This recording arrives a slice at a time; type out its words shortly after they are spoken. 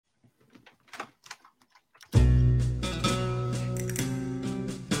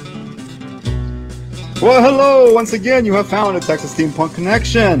Well, hello! Once again, you have found a Texas Steampunk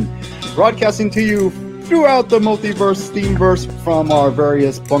Connection, broadcasting to you throughout the multiverse Steamverse from our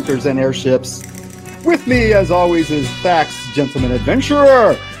various bunkers and airships. With me, as always, is Thax, Gentleman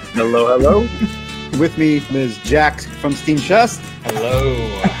Adventurer. Hello, hello. With me is Jack from Steam Chest. Hello.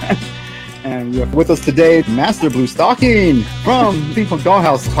 And we have with us today Master Blue Stocking from Steampunk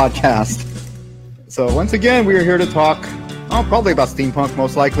Dollhouse podcast. So once again, we are here to talk, probably about steampunk,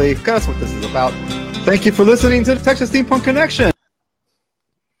 most likely, because that's what this is about. Thank you for listening to the Texas Steampunk Connection.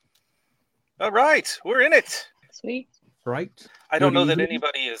 All right, we're in it. Sweet. Right. I don't know that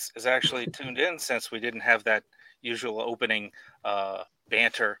anybody is actually tuned in since we didn't have that usual opening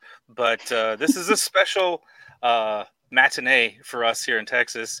banter, but this is a special matinee for us here in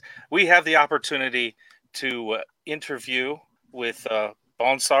Texas. We have the opportunity to interview with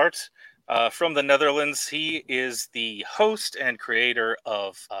Bonsart from the Netherlands. He is the host and creator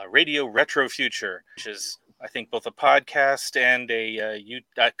of Radio Retro Future, which is, I think, both a podcast and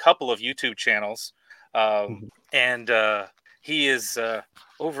a couple of YouTube channels. And he is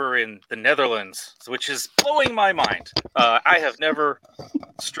over in the Netherlands, which is blowing my mind. I have never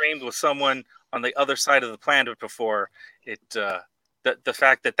streamed with someone on the other side of the planet before. The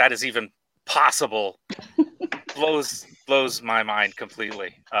fact that is even possible blows my mind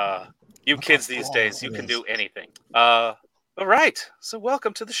completely. You kids these days, you can do anything. All right, so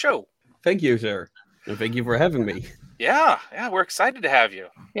welcome to the show. Thank you, sir. And thank you for having me. Yeah, we're excited to have you.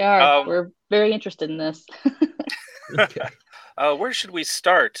 Yeah, we're very interested in this. Okay. Where should we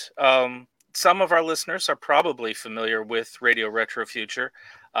start? Some of our listeners are probably familiar with Radio Retro Future.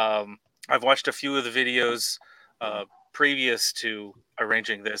 I've watched a few of the videos previous to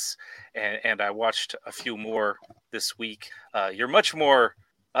arranging this, and I watched a few more this week. You're much more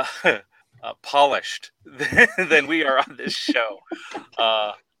polished than we are on this show,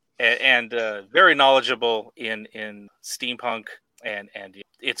 and very knowledgeable in steampunk and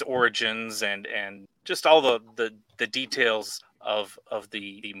its origins and just all the details of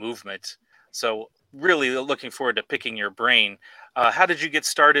the movement. So really looking forward to picking your brain. How did you get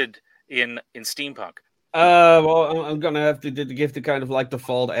started in steampunk? Well, I'm gonna have to give the kind of like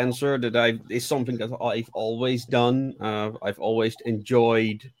default answer that is something that I've always done. I've always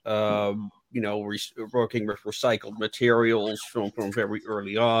enjoyed, working with recycled materials from very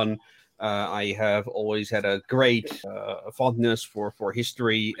early on. I have always had a great fondness for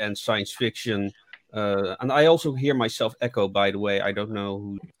history and science fiction. And I also hear myself echo, by the way. I don't know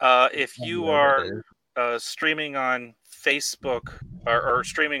who. If you are streaming on Facebook or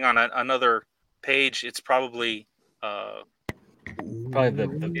streaming on another page, it's probably the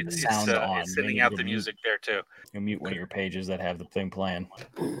sound on. It's sending out the music there too. You mute one of your pages that have the thing playing.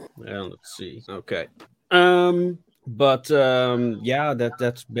 Well, let's see. Okay. But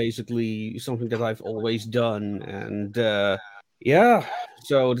that's basically something that I've always done, and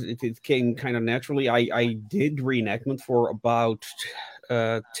so it came kind of naturally. I did reenactment for about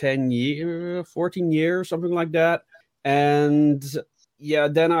 14 years, something like that, and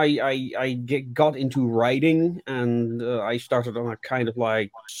then I got into writing, and I started on a kind of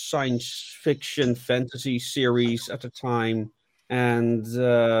like science fiction fantasy series at the time. And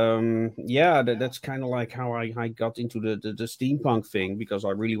that's kind of like how I got into the steampunk thing, because I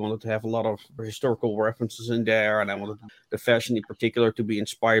really wanted to have a lot of historical references in there, and I wanted the fashion in particular to be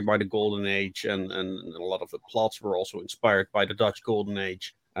inspired by the Golden Age, and a lot of the plots were also inspired by the Dutch Golden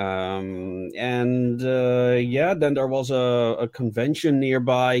Age. Then there was a convention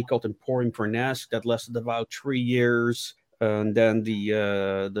nearby called Emporium Furnace that lasted about 3 years, and then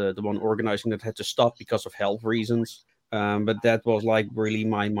the one organizing that had to stop because of health reasons. But that was like really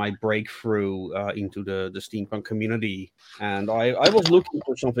my breakthrough into the steampunk community, and I was looking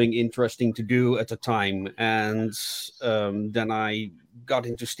for something interesting to do at the time, and then I got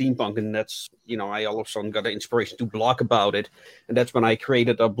into steampunk, and that's I all of a sudden got the inspiration to blog about it, and that's when I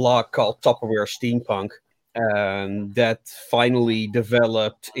created a blog called Tupperware Steampunk, and that finally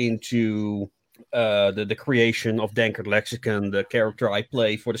developed into the creation of Dankert Lexicon, the character I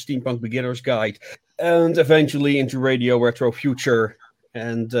play for the Steampunk Beginner's Guide, and eventually into Radio Retro Future,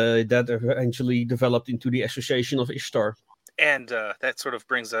 and that eventually developed into the Association of Ishtar. And that sort of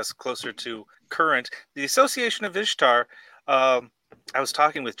brings us closer to current. The Association of Ishtar, I was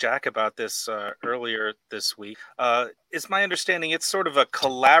talking with Jack about this earlier this week. It's my understanding it's sort of a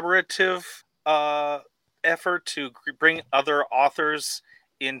collaborative effort to bring other authors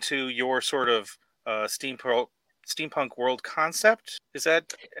into your sort of steampunk world concept.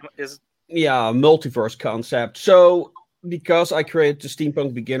 Yeah, multiverse concept. So because I created the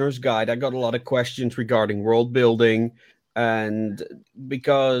Steampunk Beginner's Guide, I got a lot of questions regarding world building, And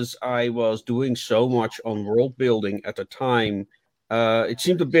because I was doing so much on world building at the time, it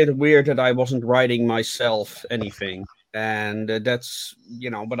seemed a bit weird that I wasn't writing myself anything. And that's,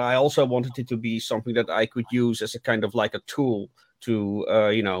 but I also wanted it to be something that I could use as a kind of like a tool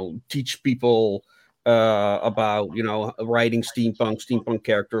to, teach people about, writing steampunk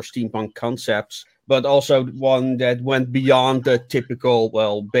characters, steampunk concepts, but also one that went beyond the typical,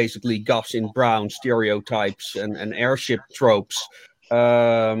 well, basically Gus in Brown stereotypes and airship tropes.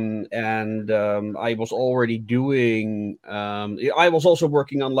 I was already doing. I was also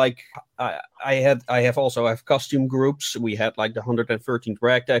working on like I have costume groups. We had like the 113th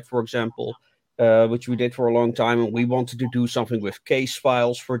Ragtag, for example, which we did for a long time, and we wanted to do something with case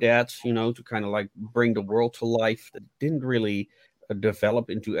files for that, to kind of like bring the world to life. That didn't really develop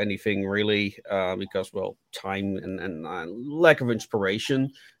into anything really because, well, time and lack of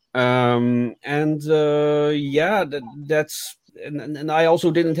inspiration. That's. And I also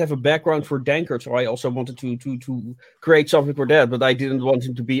didn't have a background for Dankert, so I also wanted to create something for that. But I didn't want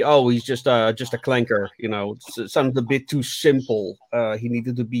him to be, he's just a clanker. It sounded a bit too simple. He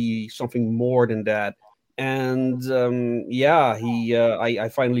needed to be something more than that. And I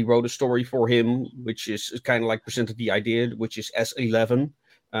finally wrote a story for him, which is kind of like presented the idea, which is S11.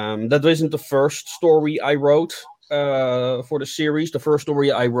 That isn't the first story I wrote for the series. The first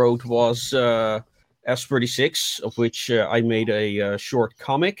story I wrote was S36, of which I made a short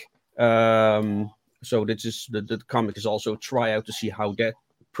comic. So this is the comic is also a tryout to see how that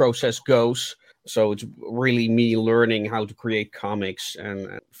process goes. So it's really me learning how to create comics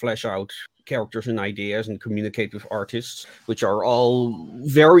and flesh out characters and ideas and communicate with artists, which are all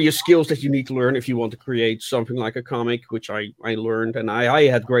various skills that you need to learn if you want to create something like a comic, which I learned. And I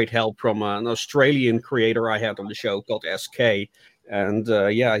had great help from an Australian creator I had on the show called SK. And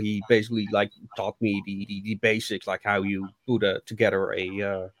he basically like taught me the basics, like how you put together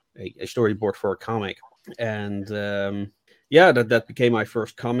a storyboard for a comic. And that became my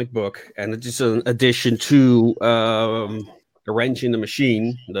first comic book. And it is an addition to The Wrench in the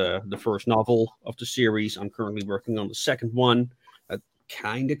Machine, the first novel of the series. I'm currently working on the second one. That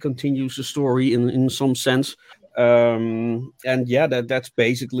kind of continues the story in some sense. That's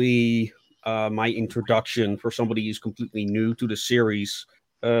basically my introduction for somebody who's completely new to the series,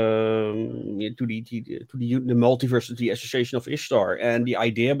 to the multiverse of the Association of Ishtar. And the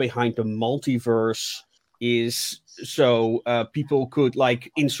idea behind the multiverse is so people could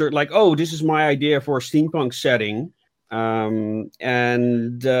like insert like, this is my idea for a steampunk setting. So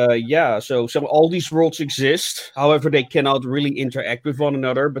all these worlds exist. However, they cannot really interact with one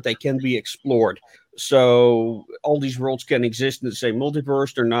another, but they can be explored. So all these worlds can exist in the same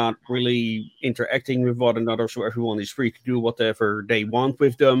multiverse. They're not really interacting with one another, so everyone is free to do whatever they want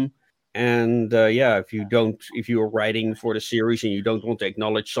with them. And if you are writing for the series and you don't want to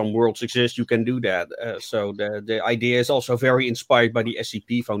acknowledge some worlds exist, you can do that. So the idea is also very inspired by the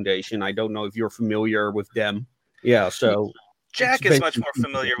SCP Foundation. I don't know if you're familiar with them. Yeah, so Jack is much more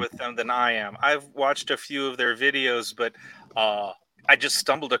familiar with them than I am. I've watched a few of their videos, but I just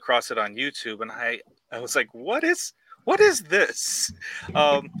stumbled across it on YouTube, and I was like, what is this?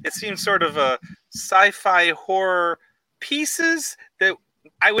 It seems sort of a sci-fi horror pieces that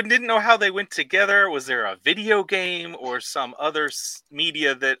I didn't know how they went together. Was there a video game or some other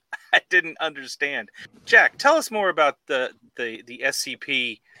media that I didn't understand? Jack, tell us more about the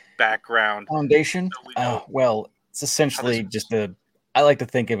SCP background. Foundation? Well, it's essentially I like to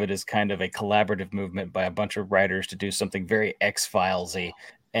think of it as kind of a collaborative movement by a bunch of writers to do something very X-Files-y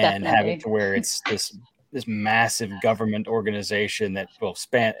and have it to where it's this massive government organization that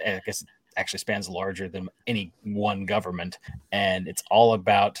actually spans larger than any one government. And it's all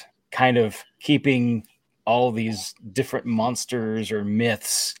about kind of keeping all these different monsters or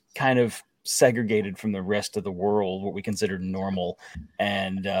myths kind of segregated from the rest of the world, what we consider normal.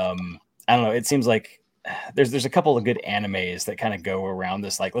 And I don't know, it seems like there's a couple of good animes that kind of go around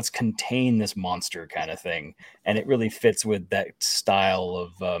this, like, let's contain this monster kind of thing, and it really fits with that style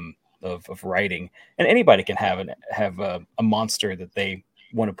of writing. And anybody can have a monster that they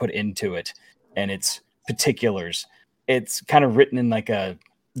want to put into it, and its particulars. It's kind of written in like a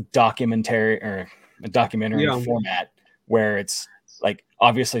documentary format, where it's like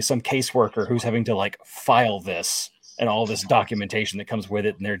obviously some caseworker who's having to like file this and all this documentation that comes with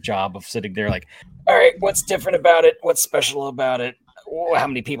it, and their job of sitting there like, all right, what's different about it? What's special about it? How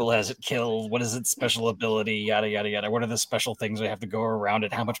many people has it killed? What is its special ability? Yada, yada, yada. What are the special things that have to go around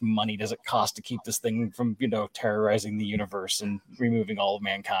it? How much money does it cost to keep this thing from, terrorizing the universe and removing all of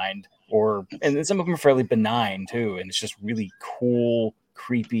mankind? And some of them are fairly benign too. And it's just really cool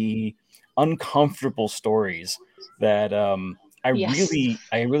creepy, uncomfortable stories that I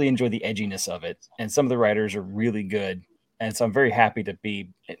really enjoy the edginess of it, and some of the writers are really good. And so I'm very happy to be,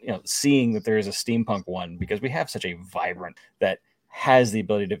 seeing that there is a steampunk one, because we have such a vibrant that has the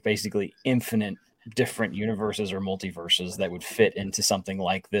ability to basically infinite different universes or multiverses that would fit into something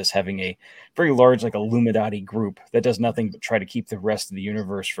like this, having a very large, like, Illuminati group that does nothing but try to keep the rest of the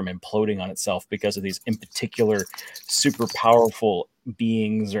universe from imploding on itself because of these in particular super powerful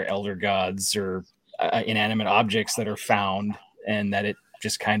beings or elder gods or inanimate objects that are found, and that it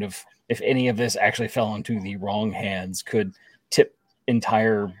just kind of, if any of this actually fell into the wrong hands, could tip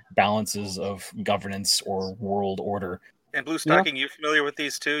entire balances of governance or world order. And Blue Stocking, you familiar with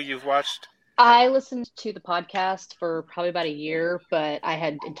these two? You've watched? I listened to the podcast for probably about a year, but I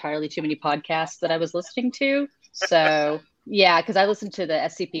had entirely too many podcasts that I was listening to. So yeah, because I listened to the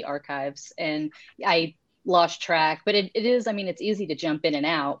SCP archives and I lost track. But it is, I mean, it's easy to jump in and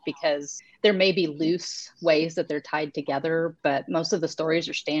out because there may be loose ways that they're tied together, but most of the stories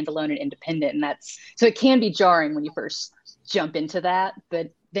are standalone and independent. And so it can be jarring when you first jump into that.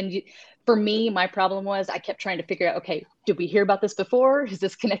 But then for me, my problem was I kept trying to figure out, okay, did we hear about this before? Is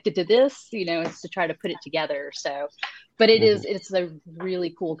this connected to this? It's to try to put it together. So, but it's a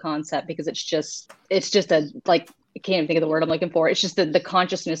really cool concept because it's just a, like, I can't even think of the word I'm looking for. It's just the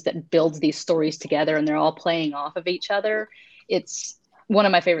consciousness that builds these stories together and they're all playing off of each other. It's one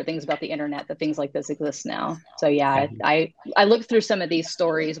of my favorite things about the internet, that things like this exist now. So yeah, I looked through some of these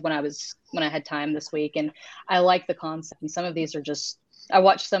stories when I had time this week, and I like the concept. And some of these are just, I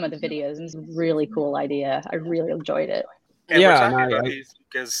watched some of the videos and it's a really cool idea. I really enjoyed it. And we're talking about these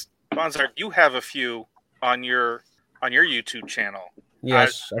because, Bonzard, you have a few on your YouTube channel.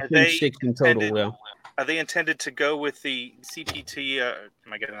 Yes, I think 6 in total, yeah. Are they intended to go with the CPT?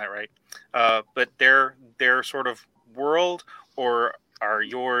 Am I getting that right? But their sort of world, or are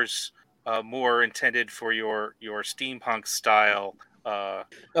yours more intended for your steampunk style?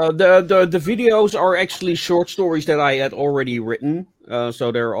 The videos are actually short stories that I had already written.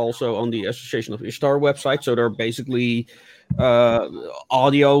 So they're also on the Association of Ishtar website. So they're basically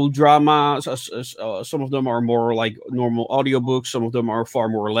audio dramas. Some of them are more like normal audiobooks. Some of them are far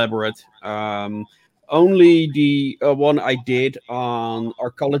more elaborate. Only the one I did on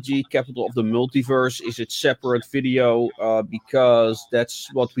Arcology, Capital of the Multiverse, is its separate video because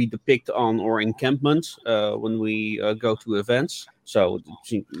that's what we depict on our encampment when we go to events. So it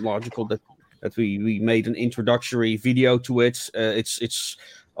seemed logical that we made an introductory video to it. It's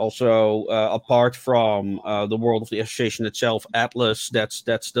also apart from the world of the association itself, Atlas. That's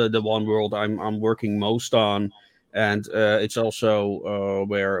the one world I'm working most on. And it's also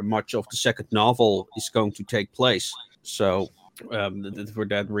where much of the second novel is going to take place. So for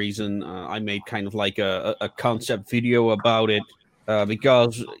that reason, I made kind of like a concept video about it.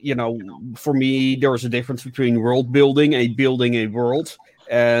 Because, for me, there is a difference between world building and building a world.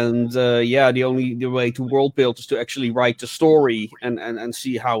 And the way to world build is to actually write the story and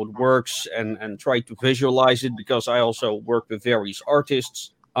see how it works and try to visualize it. Because I also work with various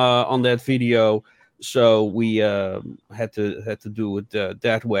artists on that video. So we had to do it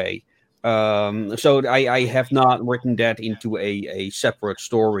that way. So I have not written that into a separate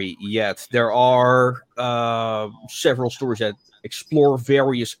story yet. There are several stories that explore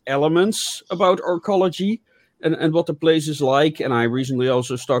various elements about arcology and what the place is like. And I recently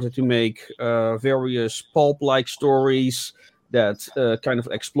also started to make various pulp-like stories that kind of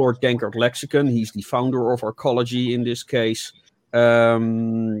explore Dankert Lexicon. He's the founder of arcology in this case.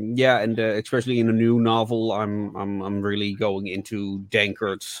 And especially in a new novel, I'm really going into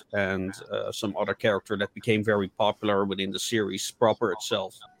Dankert and some other character that became very popular within the series proper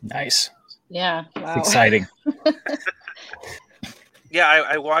itself. Nice. Yeah, wow. It's exciting. Yeah,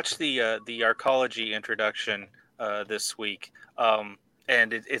 I watched the arcology introduction this week,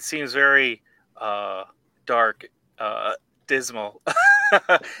 and it seems very dark, dismal,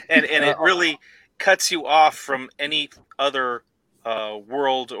 and it really cuts you off from any other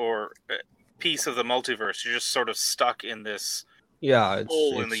world or piece of the multiverse. You're just sort of stuck in this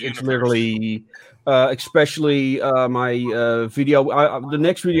hole in the universe. It's literally, especially my video. The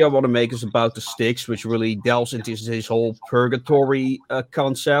next video I want to make is about the Styx, which really delves into this whole purgatory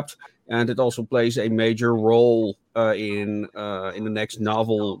concept, and it also plays a major role in the next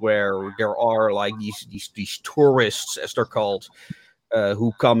novel, where there are like these tourists, as they're called,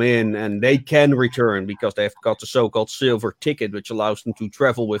 who come in and they can return because they've got the so-called silver ticket, which allows them to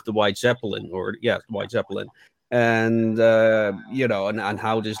travel with the White Zeppelin, White Zeppelin. And and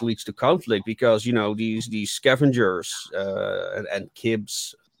how this leads to conflict, because these scavengers and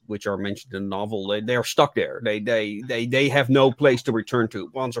Kibs, which are mentioned in the novel, they are stuck there. They have no place to return to.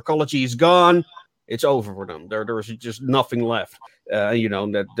 Once arcology is gone, it's over for them. There's just nothing left.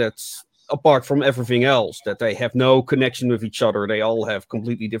 That's apart from everything else, that they have no connection with each other. They all have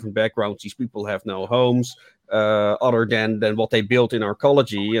completely different backgrounds. These people have no homes other than what they built in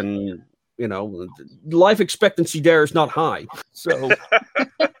arcology, and life expectancy there is not high. So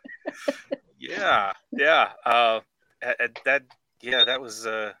yeah, that was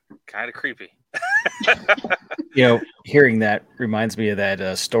kind of creepy. Hearing that reminds me of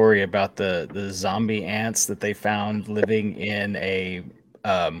that story about the zombie ants that they found living in a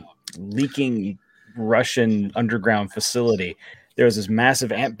leaking Russian underground facility. There was this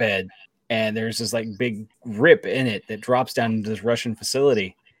massive ant bed, and there's this like big rip in it that drops down into this Russian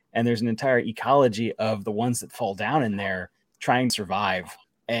facility, and there's an entire ecology of the ones that fall down in there trying to survive,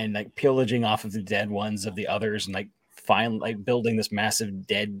 and like pillaging off of the dead ones of the others, and like building this massive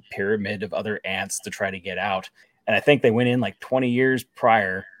dead pyramid of other ants to try to get out. And I think they went in like 20 years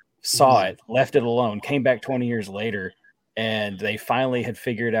prior, saw it, left it alone, came back 20 years later, and they finally had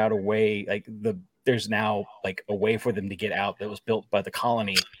figured out a way, there's now like a way for them to get out that was built by the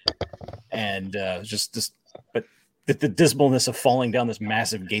colony. And but the dismalness of falling down this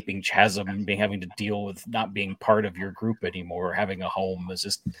massive gaping chasm and having to deal with not being part of your group anymore, having a home,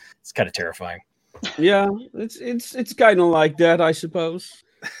 it's kind of terrifying. Yeah, it's kind of like that, I suppose.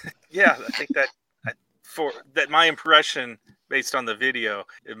 Yeah, I think that my impression based on the video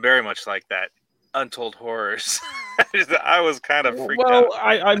is very much like that. Untold Horrors. I was kind of freaked out. Well,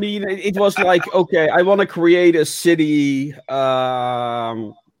 I mean, it was like, okay, I want to create a city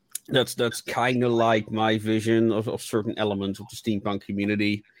that's kind of like my vision of certain elements of the steampunk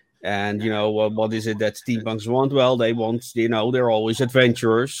community. And, what is it that steampunks want? Well, they want, they're always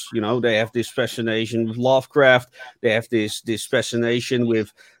adventurers. They have this fascination with Lovecraft. They have this fascination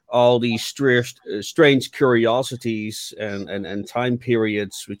with all these strange curiosities and time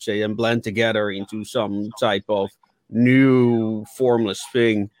periods, which they then blend together into some type of new formless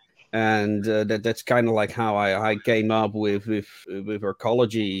thing. And that's kind of like how I came up with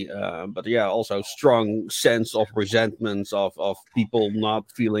arcology. But yeah, also strong sense of resentment of people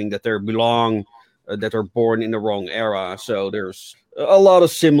not feeling that they belong, that are born in the wrong era. So there's a lot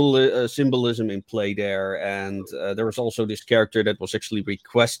of symbolism in play there. And there was also this character that was actually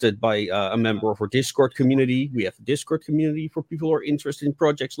requested by a member of our Discord community. We have a Discord community for people who are interested in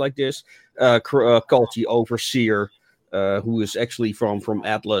projects like this, called the Overseer, who is actually from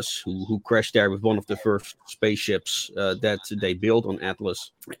Atlas, who crashed there with one of the first spaceships that they built on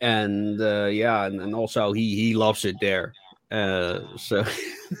Atlas. And and also he loves it there. So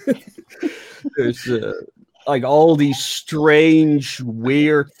there's like all these strange,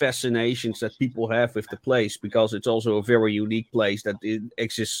 weird fascinations that people have with the place, because it's also a very unique place that it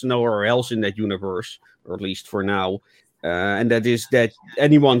exists nowhere else in that universe, or at least for now. And that is that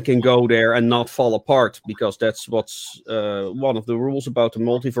anyone can go there and not fall apart, because that's what's one of the rules about the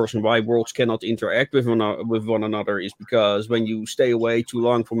multiverse, and why worlds cannot interact with one another is because when you stay away too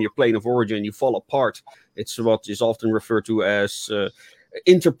long from your plane of origin, you fall apart. It's what is often referred to as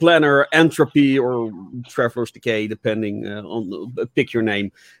interplanar entropy or traveler's decay, depending on pick your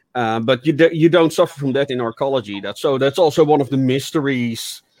name. But you don't suffer from that in arcology. That's also one of the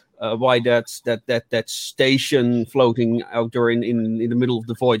mysteries. Why that station floating out there in the middle of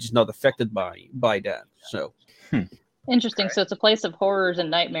the void is not affected by that. So interesting. So it's a place of horrors and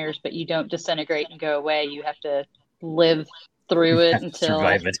nightmares, but you don't disintegrate and go away. You have to live through it until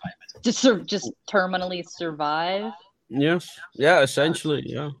survive it. Just terminally survive. Yes. Yeah. Essentially.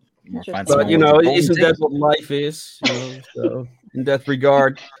 Yeah. But isn't that what life is? So in that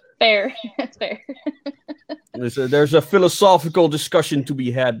regard. Fair. That's fair. There's a philosophical discussion to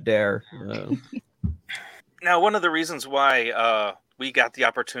be had there. Now, one of the reasons why we got the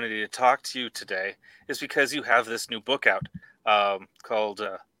opportunity to talk to you today is because you have this new book out called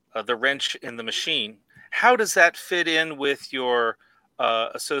The Wrench in the Machine. How does that fit in with your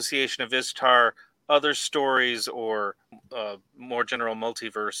Association of Ishtar other stories, or more general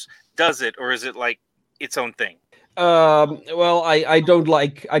multiverse? Does it, or is it like its own thing? Well, I didn't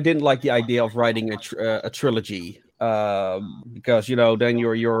like the idea of writing a trilogy, because then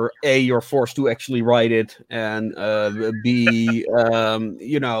you're forced to actually write it, and B,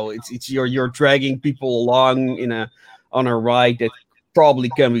 you're dragging people along on a ride that probably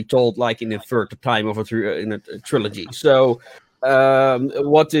can be told like in a third time of a trilogy. So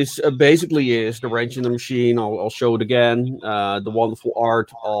what this basically is The Wrench in the Machine. I'll show it again. The wonderful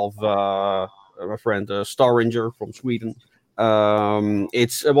art of my friend Starringer from Sweden.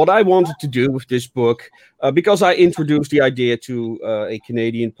 It's what I wanted to do with this book because I introduced the idea to a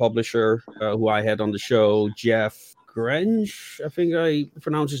Canadian publisher who I had on the show, Jeff Grange. I think I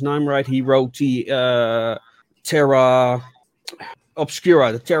pronounced his name right. He wrote the Terra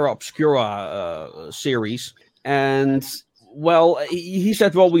Obscura series, and well, he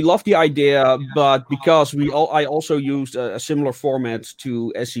said, well, we love the idea, but because I also used a similar format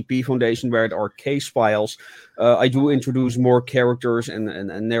to SCP Foundation where there are case files, I do introduce more characters and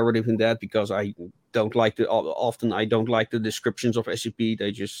narrative in that because I don't like the descriptions of SCP.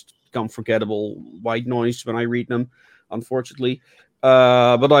 They just become forgettable white noise when I read them, unfortunately.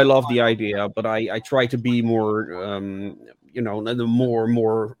 But I love the idea, but I try to be more,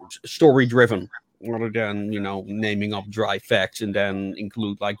 more story driven, rather than naming up dry facts and then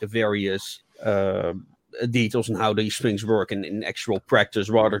include like the various details on how these things work in actual practice,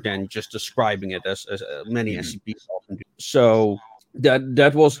 rather than just describing it as many SCPs often do. So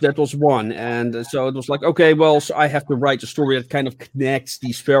that was one, and so it was like, okay, well, so I have to write a story that kind of connects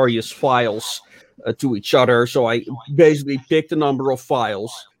these various files to each other. So I basically picked a number of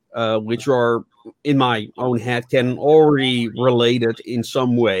files which are in my own head canon already related in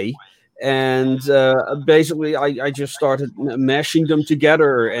some way. And basically, I just started mashing them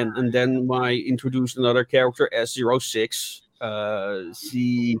together, and then I introduced another character, S06.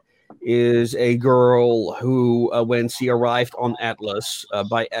 She is a girl who, when she arrived on Atlas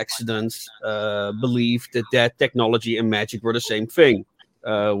by accident, believed that technology and magic were the same thing,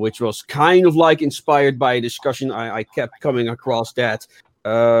 which was kind of like inspired by a discussion I kept coming across that.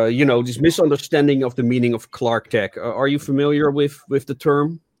 This misunderstanding of the meaning of Clark Tech. Are you familiar with the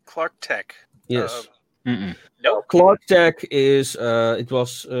term? Clark Tech. Yes. No. Clark Tech is, I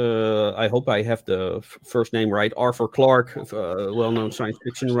hope I have the first name right, Arthur Clarke, well-known science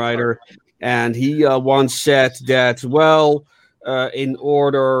fiction writer. And he once said that, well, in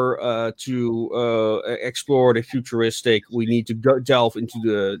order to explore the futuristic, we need to delve into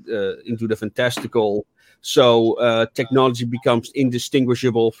the fantastical. So technology becomes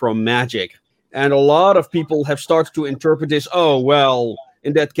indistinguishable from magic. And a lot of people have started to interpret this, oh, well,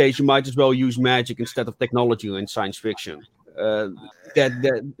 in that case, you might as well use magic instead of technology in science fiction. That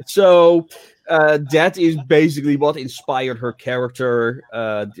is basically what inspired her character,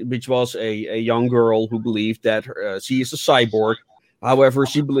 which was a young girl who believed that she is a cyborg. However,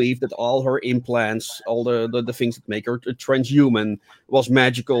 she believed that all her implants, all the things that make her transhuman, was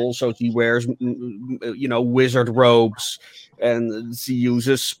magical. So she wears, wizard robes, and she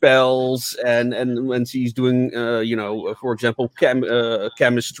uses spells. And when she's doing, for example,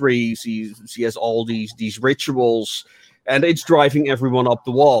 chemistry, she has all these rituals, and it's driving everyone up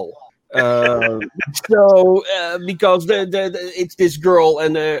the wall. Because it's this girl,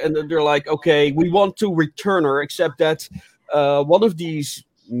 and they're like, okay, we want to return her, except that. One of these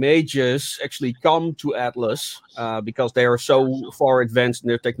mages actually come to Atlas because they are so far advanced in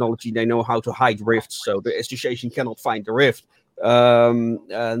their technology, they know how to hide rifts, so the association cannot find the rift.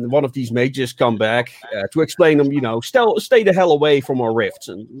 And one of these mages come back to explain them, stay the hell away from our rifts.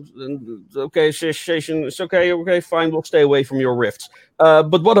 And okay, association, it's okay, fine, we'll stay away from your rifts.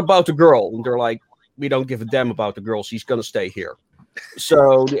 But what about the girl? And they're like, we don't give a damn about the girl, she's gonna stay here.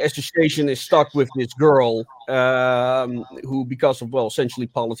 So the association is stuck with this girl who, because of, essentially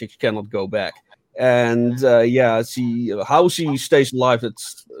politics, cannot go back. And how she stays alive,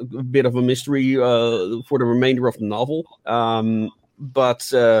 that's a bit of a mystery for the remainder of the novel.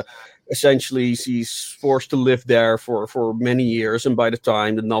 But essentially, she's forced to live there for many years. And by the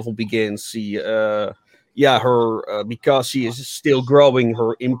time the novel begins, because she is still growing,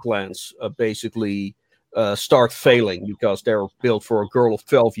 her implants basically start failing because they're built for a girl of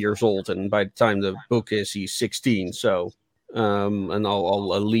 12 years old, and by the time the book is, he's 16. So, and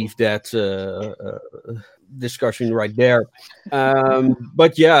I'll leave that discussion right there.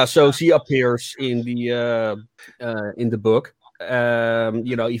 But yeah, so she appears in the book.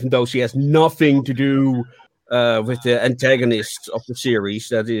 Even though she has nothing to do with the antagonists of the series,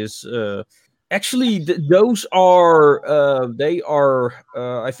 that is. Actually, those are, they are,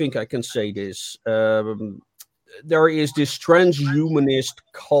 I think I can say this. There is this transhumanist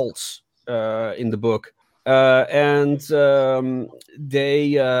cult in the book. I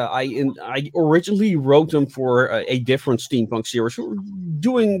originally wrote them for a different steampunk series,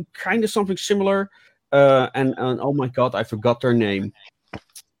 doing kind of something similar. And oh my god, I forgot their name.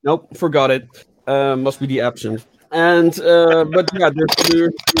 Nope, forgot it. Must be the absent. And, but yeah, they're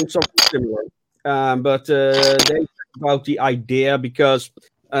doing something similar. But they talk about the idea because,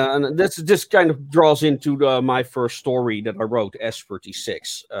 and this kind of draws into my first story that I wrote,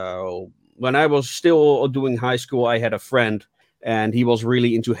 S36, when I was still doing high school, I had a friend, and he was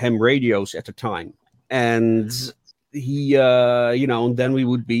really into ham radios at the time. And he, and then we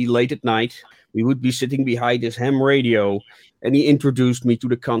would be late at night. We would be sitting behind this ham radio, and he introduced me to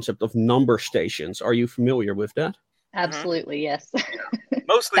the concept of number stations. Are you familiar with that? Absolutely, yes.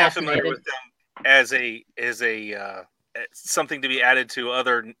 Mostly I'm familiar with them as a something to be added to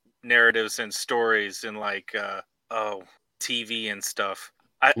other narratives and stories in like TV and stuff.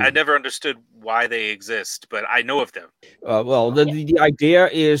 I never understood why they exist, but I know of them. The idea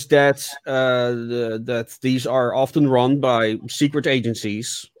is that that these are often run by secret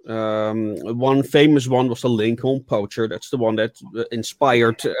agencies. One famous one was the Lincoln Poacher. That's the one that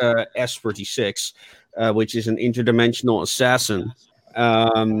inspired S-36, which is an interdimensional assassin.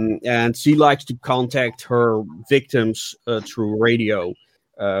 And she likes to contact her victims through radio.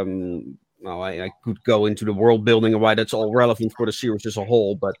 I could go into the world building and why that's all relevant for the series as a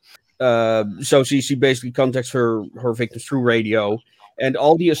whole, but so she basically contacts her victims through radio, and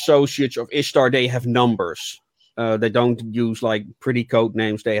all the associates of Ishtar, they have numbers. They don't use like pretty code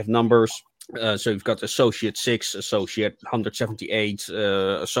names; they have numbers. So you've got Associate 6, Associate 178,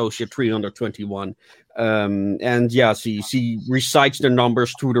 Associate 321, and yeah, she recites the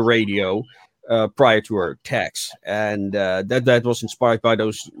numbers through the radio. Prior to her attacks, and that was inspired by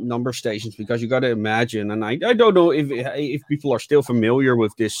those number stations, because you got to imagine, and I don't know if people are still familiar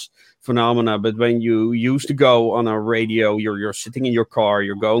with this phenomena, but when you used to go on a radio, you're sitting in your car,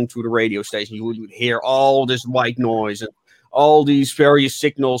 you're going to the radio station, you would hear all this white noise and all these various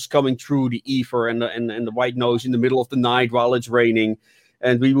signals coming through the ether and the white noise in the middle of the night while it's raining,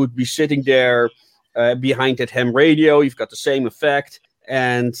 and we would be sitting there behind that ham radio. You've got the same effect.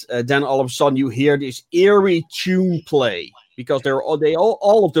 And then all of a sudden you hear this eerie tune play, because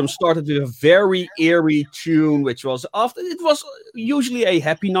all of them started with a very eerie tune, which was often, it was usually a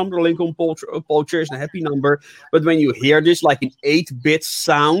happy number. Lincoln Poacher is a happy number, but when you hear this like an 8-bit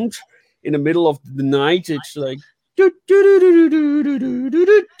sound in the middle of the night, it's like,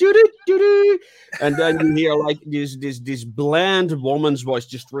 and then you hear like this bland woman's voice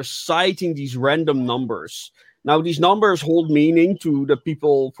just reciting these random numbers. Now, these numbers hold meaning to the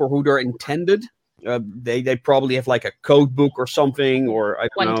people for who they're intended. They probably have like a code book or something, or I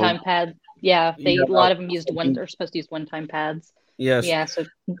don't know. One-time pad. Yeah, a lot of them are supposed to use one-time pads. Yes. Yeah. So.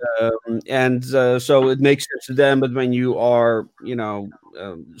 So it makes sense to them. But when you are,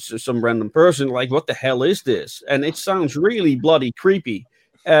 some random person, like, what the hell is this? And it sounds really bloody creepy.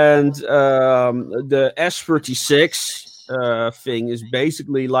 And the S-36 thing is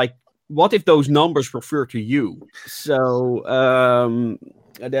basically like, what if those numbers refer to you? So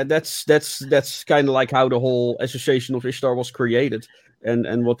that's kind of like how the whole Association of Ishtar was created,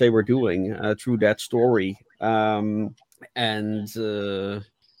 and what they were doing through that story. I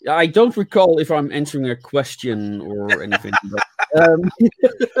don't recall if I'm answering a question or anything. But, sorry.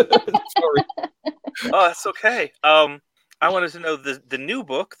 Oh, that's okay. I wanted to know the new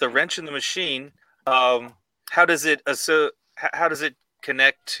book, The Wrench in the Machine. How does it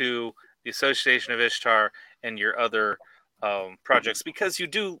connect to the Association of Ishtar and your other projects? Because you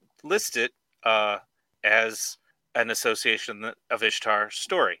do list it as an Association of Ishtar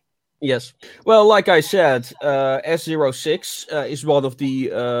story. Yes. Well, like I said, S06 is one of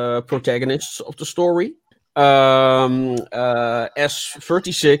the protagonists of the story.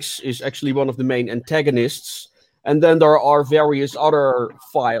 S36 is actually one of the main antagonists. And then there are various other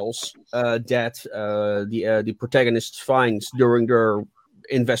files that the protagonists find during their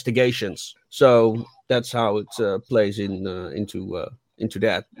investigations. So that's how it plays into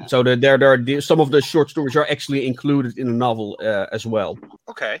that. So there some of the short stories are actually included in the novel as well.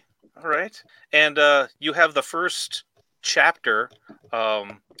 Okay, all right. And you have the first chapter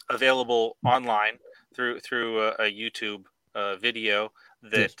available online through a YouTube video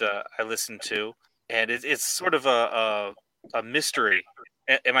that I listened to, and it's sort of a mystery.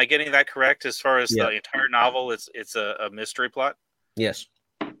 Am I getting that correct? As far as the entire novel, it's a mystery plot. Yes.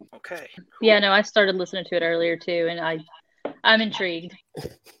 Okay. Cool. Yeah, no, I started listening to it earlier too, and I'm intrigued.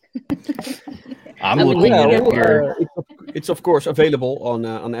 I'm looking at it here. It's of course available on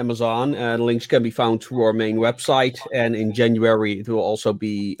Amazon. Links can be found through our main website, and in January it will also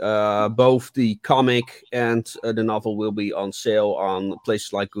be both the comic and the novel will be on sale on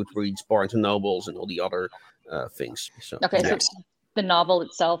places like Goodreads, Barnes and Nobles, and all the other things. So, okay, so the novel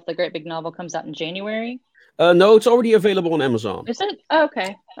itself, the great big novel, comes out in January. No, it's already available on Amazon. Is it? Oh,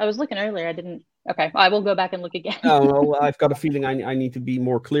 okay. I was looking earlier. I didn't. Okay, I will go back and look again. Well, I've got a feeling I need to be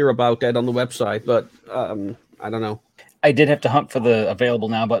more clear about that on the website, but I don't know. I did have to hunt for the available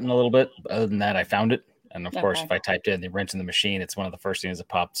now button a little bit. Other than that, I found it. And of course, if I typed in the Wrench in the Machine, it's one of the first things that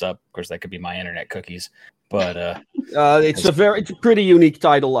pops up. Of course, that could be my internet cookies, but it's a pretty unique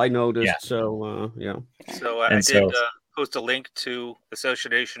title, I noticed. Yeah. So yeah. So I did post a link to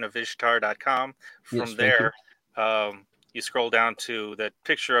associationofishtar.com. From there, you scroll down to that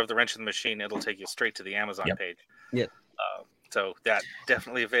picture of the Wrench in the Machine. It'll take you straight to the Amazon page. Yeah. So that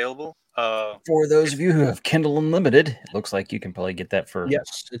definitely available. For those of you who have Kindle Unlimited, it looks like you can probably get that for.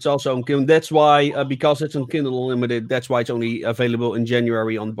 Yes, it's also on Kindle. That's why, because it's on Kindle Unlimited, that's why it's only available in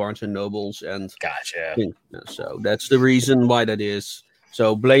January on Barnes and Nobles. And gotcha. So that's the reason why that is.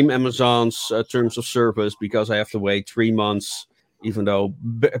 So blame Amazon's terms of service, because I have to wait 3 months, even though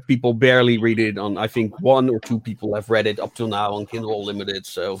people barely read it on. I think 1 or 2 people have read it up till now on Kindle Unlimited.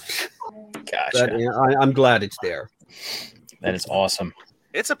 So, gotcha. But, I'm glad it's there. That is awesome.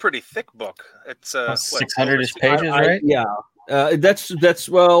 It's a pretty thick book. It's 600-ish pages, right? Yeah. That's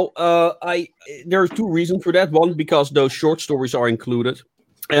well. There are 2 reasons for that. One, because those short stories are included,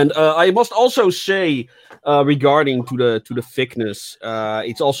 and I must also say, regarding to the thickness,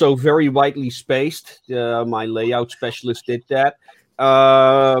 it's also very widely spaced. My layout specialist did that.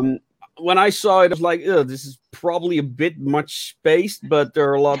 When I saw it, I was like, this is probably a bit much spaced, but there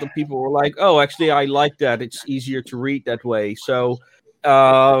are a lot of people who are like, oh, actually, I like that. It's easier to read that way. So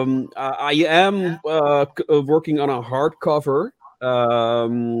I am working on a hardcover.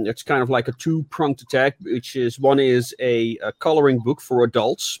 It's kind of like a 2-pronged attack, which is one is a coloring book for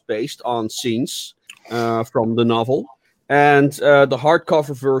adults based on scenes from the novel. And the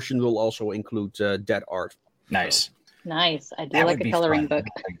hardcover version will also include that art. Nice. Nice. I do like a coloring book.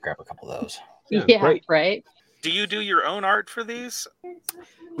 I can grab a couple of those. Yeah, right. Do you do your own art for these?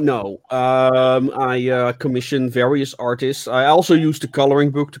 No. I commission various artists. I also use the coloring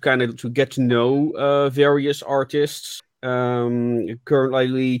book to get to know various artists.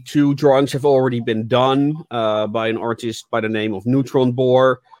 Currently, 2 drawings have already been done by an artist by the name of Neutron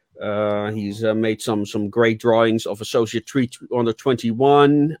Boar. He's made some great drawings of Associate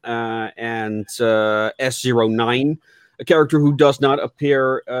 321 and S09, a character who does not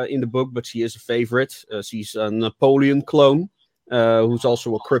appear in the book, but she is a favorite. She's a Napoleon clone, who's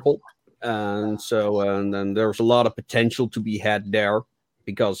also a cripple. And then there's a lot of potential to be had there,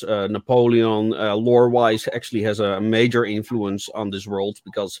 because Napoleon, lore-wise, actually has a major influence on this world,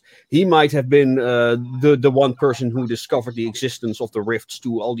 because he might have been the one person who discovered the existence of the rifts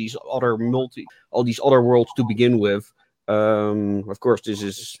to all these other worlds to begin with. Of course, this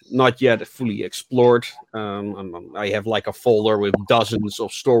is not yet fully explored. I have like a folder with dozens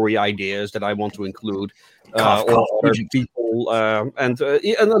of story ideas that I want to include. Other people, and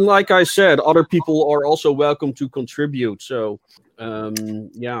like I said, other people are also welcome to contribute. So.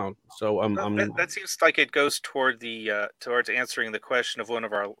 Yeah, so that seems like it goes toward towards answering the question of one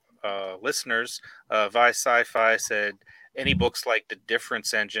of our listeners. Vi Sci-Fi said, any books like The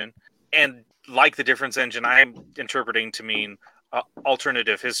Difference Engine, and like The Difference Engine, I'm interpreting to mean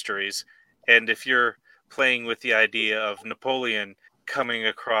alternative histories. And if you're playing with the idea of Napoleon coming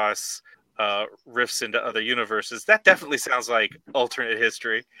across rifts into other universes, that definitely sounds like alternate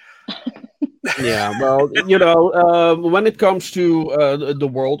history. Yeah, well, when it comes to the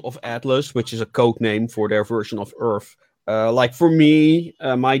world of Atlas, which is a code name for their version of Earth, like for me,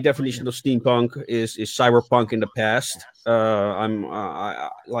 my definition of steampunk is cyberpunk in the past.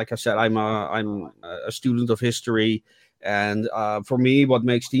 Like I said, I'm a student of history, and for me, what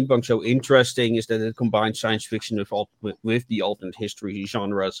makes steampunk so interesting is that it combines science fiction with the alternate history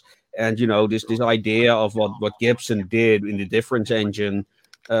genres, and this idea of what Gibson did in The Difference Engine.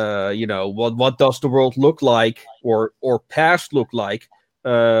 What does the world look like, or past look like,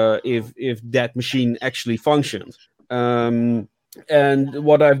 if that machine actually functioned? And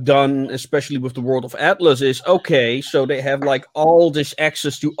what I've done, especially with the world of Atlas, is okay. So they have like all this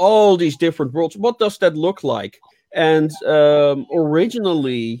access to all these different worlds. What does that look like? And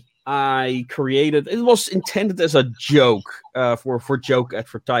originally, I created. It was intended as a joke for joke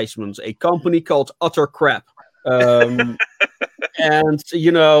advertisements. A company called Utter Crap. And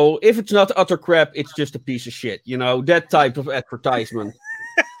if it's not utter crap, it's just a piece of shit. That type of advertisement.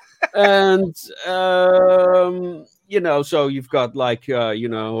 And so you've got like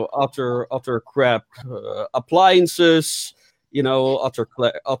utter crap appliances. Utter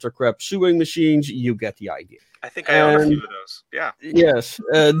crap sewing machines. You get the idea. I think I own a few of those. Yeah. Yes,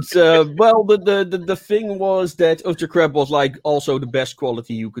 and well, the thing was that utter crap was like also the best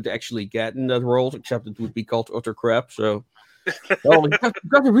quality you could actually get in that world, except it would be called utter crap. So, well, you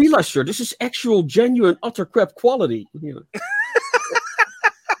got to realize, sir, this is actual, genuine utter crap quality.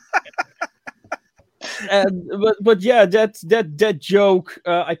 but yeah, that joke,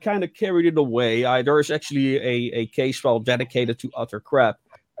 I kind of carried it away. There is actually a case file dedicated to utter crap.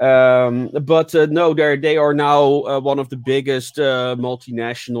 But no, they are now one of the biggest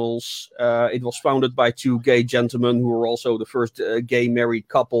multinationals. It was founded by two gay gentlemen who were also the first gay married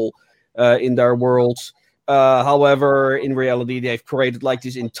couple in their world. However, in reality, they've created like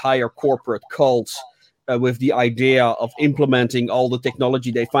this entire corporate cult with the idea of implementing all the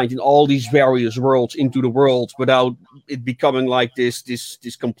technology they find in all these various worlds into the world without it becoming like this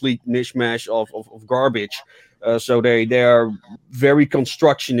complete mishmash of garbage. So they are very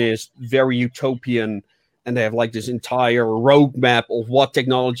constructionist, very utopian, and they have like this entire roadmap of what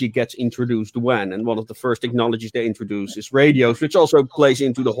technology gets introduced when. And one of the first technologies they introduce is radios, which also plays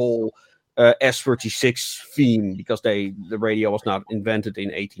into the whole S-36 theme, because the radio was not invented in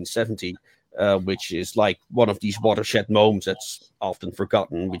 1870. Which is like one of these watershed moments that's often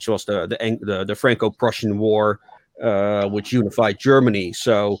forgotten, which was the Franco-Prussian War, which unified Germany.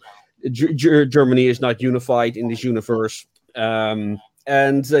 So Germany is not unified in this universe. Utter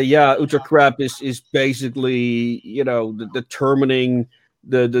crap is basically, determining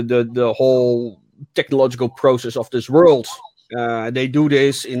the whole technological process of this world. They do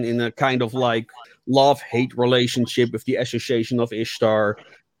this in a kind of like love-hate relationship with the Association of Ishtar.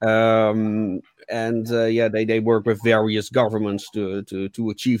 They work with various governments to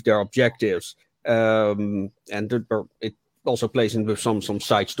achieve their objectives. It also plays in with some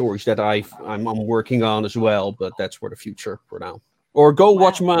side stories that I'm working on as well, but that's for the future for now. Or go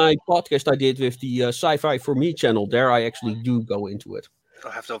watch my podcast I did with the Sci-Fi for Me channel. There I actually do go into it. I'll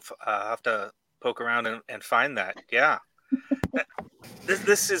have to poke around and find that. Yeah.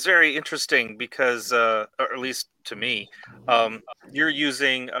 This is very interesting because, or at least to me, you're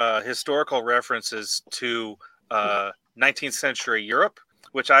using historical references to 19th century Europe,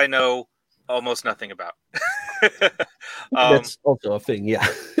 which I know almost nothing about. That's also a thing, yeah.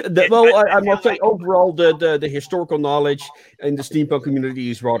 I must say, overall, the historical knowledge in the steampunk community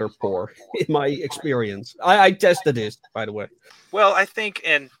is rather poor, in my experience. I tested this, by the way. Well, I think,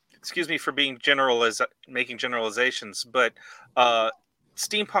 and excuse me for being making generalizations, but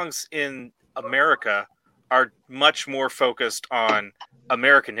steampunks in America are much more focused on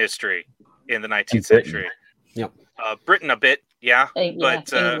American history in the 19th century. Yep. Britain a bit, yeah.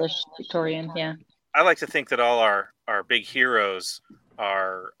 But English, Victorian, yeah. I like to think that all our big heroes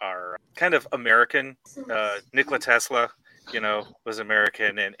are kind of American. Nikola Tesla, was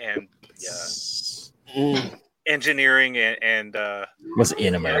American, and engineering and was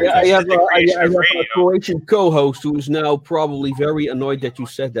in America. I have a Croatian co-host who is now probably very annoyed that you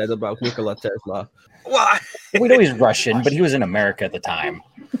said that about Nikola Tesla. Well, we know he's Russian, but he was in America at the time.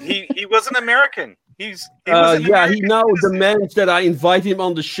 He was an American. He now demands that I invite him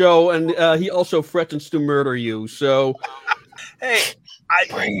on the show, and he also threatens to murder you. So, hey,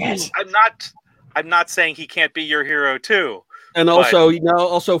 I'm not saying he can't be your hero too. And also, he now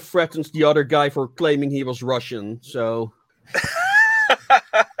also threatens the other guy for claiming he was Russian. So,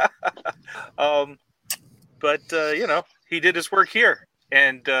 he did his work here,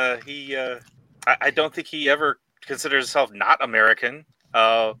 and I don't think he ever considers himself not American.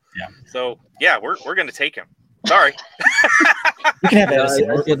 So yeah, we're gonna take him. Sorry. We can have Edison.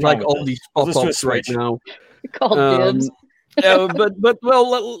 I get like all these pop-ups right now. Called dibs. Let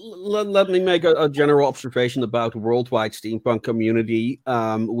me make a general observation about the worldwide steampunk community,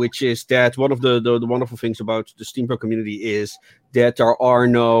 which is that one of the wonderful things about the steampunk community is that there are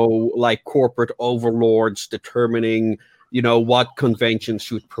no like corporate overlords determining what conventions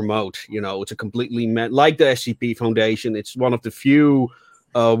should promote. It's a completely like the SCP Foundation. It's one of the few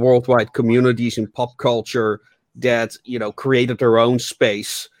worldwide communities in pop culture that created their own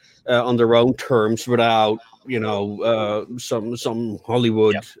space on their own terms without some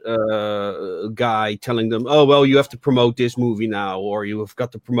Hollywood guy telling them, oh well, you have to promote this movie now, or you have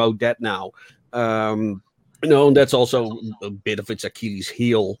got to promote that now. And that's also a bit of its Achilles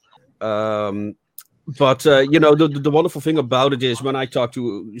heel. But the wonderful thing about it is when I talk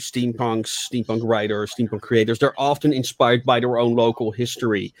to steampunk writers, steampunk creators, they're often inspired by their own local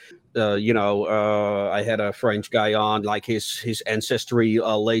history. I had a French guy on, like his ancestry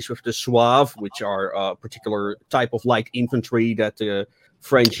lays with the Zouaves, which are a particular type of light infantry that the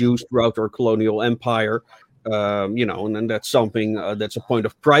French used throughout their colonial empire. And then that's something that's a point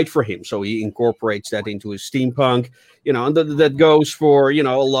of pride for him. So he incorporates that into his steampunk, and that goes for, a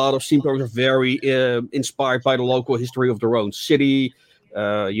lot of steampunks are very inspired by the local history of their own city,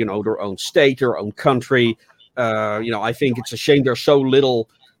 their own state, their own country. I think it's a shame there's so little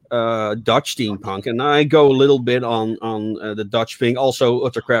Dutch steampunk, and I go a little bit on the Dutch thing. Also,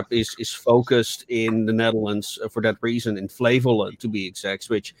 Uttercrap is focused in the Netherlands for that reason, in Flevoland to be exact.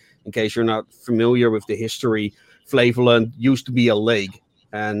 Which, in case you're not familiar with the history, Flevoland used to be a lake,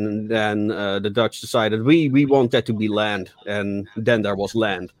 and then the Dutch decided we want that to be land, and then there was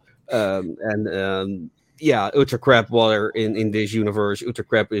land. Uttercrap, well, in this universe,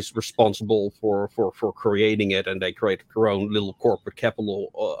 Uttercrap is responsible for creating it, and they created their own little corporate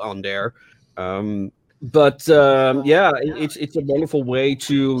capital on there. It's a wonderful way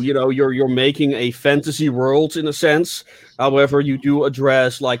to, you're making a fantasy world in a sense. However, you do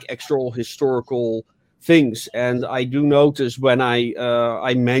address like actual historical things, and I do notice when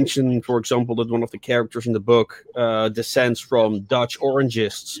I mention, for example, that one of the characters in the book descends from Dutch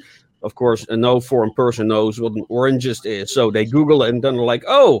orangists. Of course, no foreign person knows what an orangist is, so they Google it and then they're like,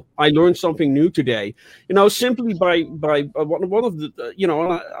 "Oh, I learned something new today." Simply by one of the,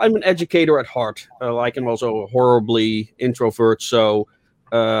 I'm an educator at heart. I'm also horribly introvert, so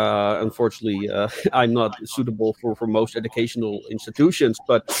unfortunately, I'm not suitable for most educational institutions.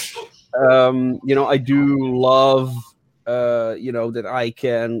 But I do love, that I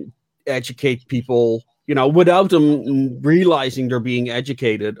can educate people, without them realizing they're being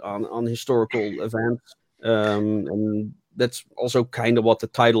educated on historical events. And that's also kind of what the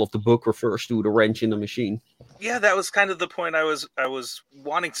title of the book refers to, the wrench in the machine. Yeah, that was kind of the point I was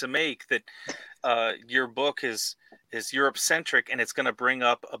wanting to make, that your book is Europe-centric, and it's going to bring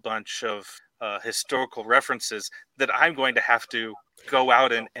up a bunch of historical references that I'm going to have to go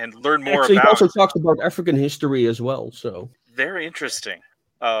out and learn more about. He also talks about African history as well. So very interesting.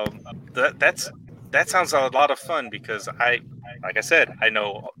 That sounds a lot of fun, because like I said, I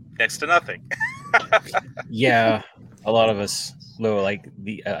know next to nothing. Yeah, a lot of us, I like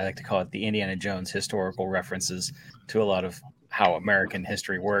to call it the Indiana Jones historical references to a lot of how American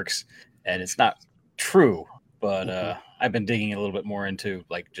history works, and it's not true. But I've been digging a little bit more into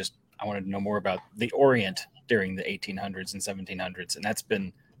I wanted to know more about the Orient during the 1800s and 1700s, and that's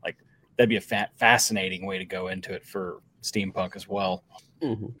been that'd be a fascinating way to go into it for steampunk as well.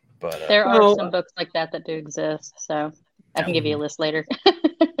 Mm-hmm. But there are some books like that do exist, so I can give you a list later.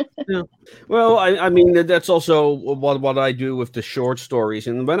 Yeah. Well, I mean that's also what I do with the short stories.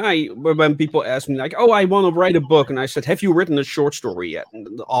 And when people ask me "Oh, I want to write a book," and I said, "Have you written a short story yet?"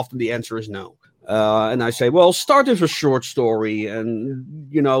 And often the answer is no. And I say, "Well, start with a short story, and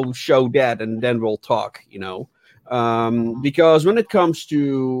show that, and then we'll talk." Because when it comes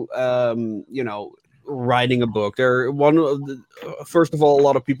to writing a book, first of all, a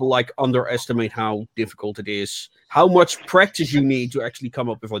lot of people underestimate how difficult it is, how much practice you need to actually come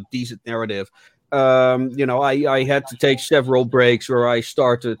up with a decent narrative. I had to take several breaks where I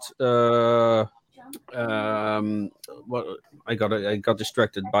started. I got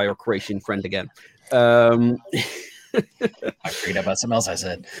distracted by our Croatian friend again. I forget about something else I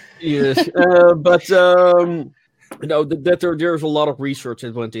said. Yes, there's a lot of research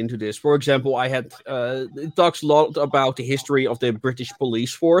that went into this. For example, it talks a lot about the history of the British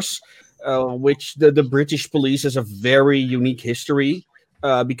police force, which the British police has a very unique history,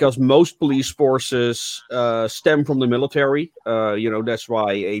 because most police forces stem from the military. That's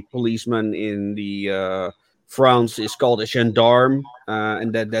why a policeman in the France is called a gendarme,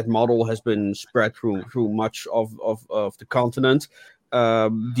 and that model has been spread through much of the continent.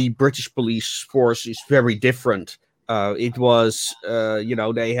 The British police force is very different. It was,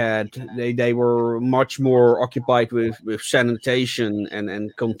 they were much more occupied with sanitation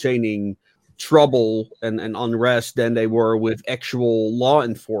and containing trouble and unrest than they were with actual law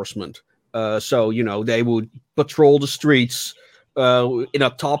enforcement. So they would patrol the streets in a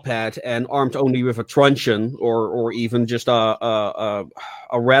top hat and armed only with a truncheon or even just a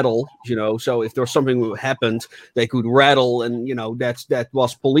rattle, so if there was something that happened, they could rattle, and that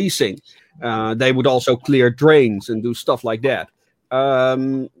was policing. They would also clear drains and do stuff like that.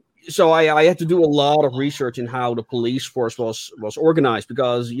 So I had to do a lot of research in how the police force was organized,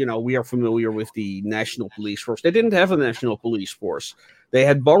 because we are familiar with the national police force. They didn't have a national police force. They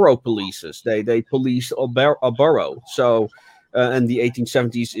had borough polices. They policed a borough. So and the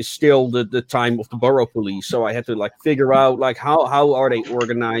 1870s is still the time of the borough police. So I had to figure out how are they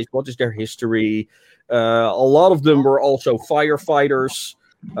organized, what is their history. A lot of them were also firefighters.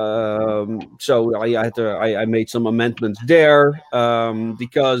 So I made some amendments there,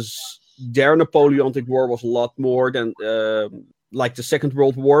 because their Napoleonic War was a lot more than like the Second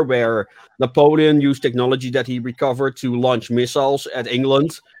World War, where Napoleon used technology that he recovered to launch missiles at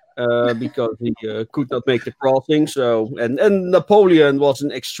England. Because he could not make the crossing. So and Napoleon was an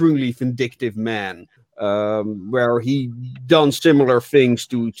extremely vindictive man. where he done similar things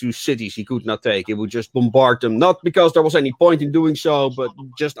to cities he could not take. He would just bombard them, not because there was any point in doing so, but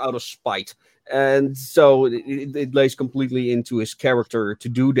just out of spite. And so it lays completely into his character to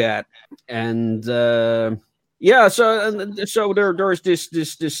do that. And so there's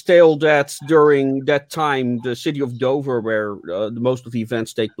this tale that during that time, the city of Dover, where most of the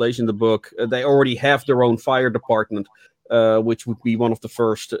events take place in the book, they already have their own fire department. Which would be one of the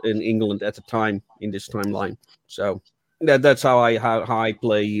first in England at the time in this timeline. So that's how I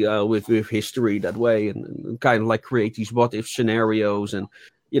play with history that way, and kind of like create these what if scenarios, and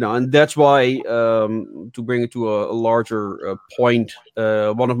and that's why to bring it to a larger point,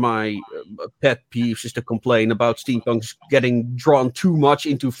 one of my pet peeves is to complain about steampunks getting drawn too much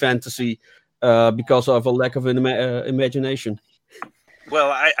into fantasy because of a lack of imagination.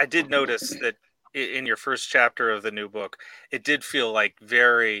 Well, I did notice that in your first chapter of the new book, it did feel like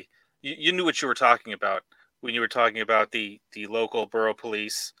you knew what you were talking about when you were talking about the local borough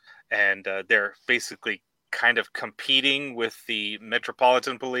police, and they're basically kind of competing with the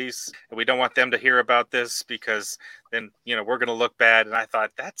metropolitan police, and we don't want them to hear about this because then we're going to look bad. And I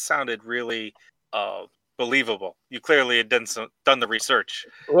thought that sounded really believable. You clearly had done the research.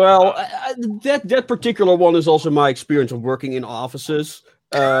 Well, that particular one is also my experience of working in offices.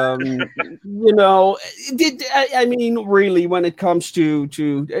 I mean, really, when it comes to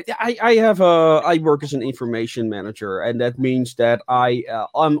I work as an information manager, and that means that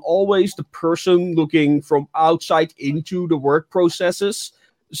I'm always the person looking from outside into the work processes.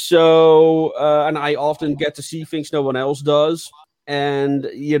 So, and I often get to see things no one else does, and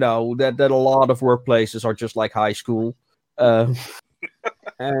that a lot of workplaces are just like high school.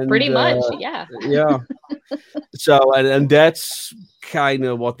 And, pretty much, yeah. Yeah. So, and that's kind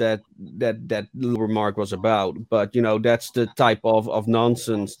of what that little remark was about. But that's the type of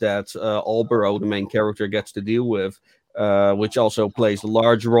nonsense that Albro, the main character, gets to deal with, which also plays a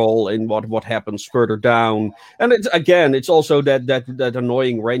large role in what happens further down. And it's also that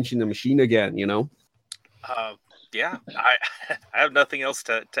annoying wrench in the machine again. Yeah, I have nothing else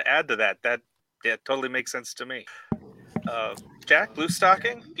to add to that. That totally makes sense to me. Jack,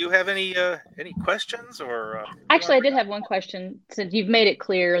 Bluestocking, do you have any questions or? Actually, I did have one question. Since you've made it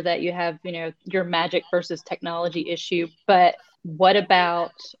clear that you have your magic versus technology issue, but what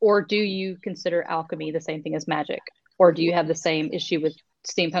about, or do you consider alchemy the same thing as magic, or do you have the same issue with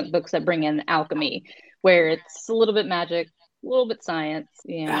steampunk books that bring in alchemy, where it's a little bit magic, a little bit science,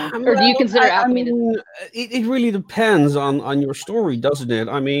 or do you consider alchemy? It really depends on your story, doesn't it?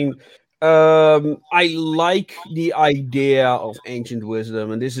 I mean. I like the idea of ancient wisdom,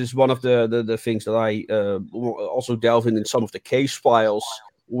 and this is one of the things that I also delve in some of the case files,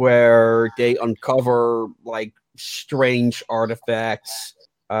 where they uncover like strange artifacts.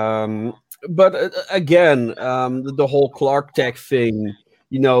 But again, the whole Clark Tech thing,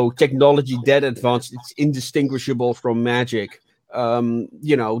 technology that advanced, it's indistinguishable from magic.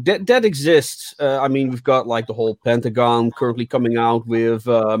 That exists. I mean, we've got like the whole Pentagon currently coming out with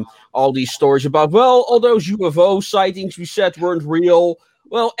all these stories about, well, all those UFO sightings we said weren't real.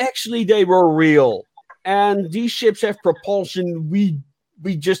 Well, actually, they were real, and these ships have propulsion we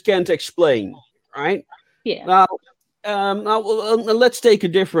just can't explain, right? Yeah. Now, let's take a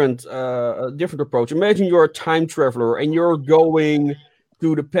different approach. Imagine you're a time traveler and you're going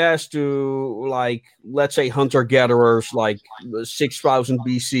to the past to, like, let's say hunter-gatherers like 6,000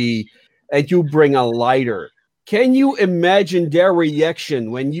 BC, and you bring a lighter. Can you imagine their reaction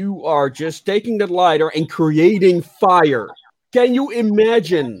when you are just taking that lighter and creating fire? Can you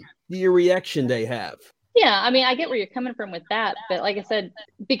imagine the reaction they have? Yeah, I mean, I get where you're coming from with that, but like I said,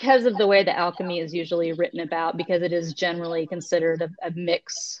 because of the way the alchemy is usually written about, because it is generally considered a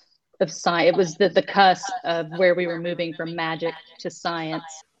mix of science, it was the cusp of where we were moving from magic to science,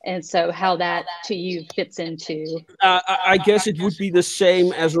 and so how that to you fits into. I guess it would be the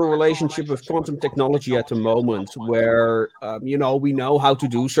same as a relationship with quantum technology at the moment, where we know how to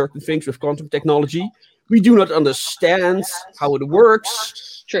do certain things with quantum technology. We do not understand how it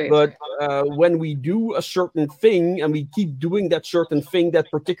works. True. But when we do a certain thing and we keep doing that certain thing,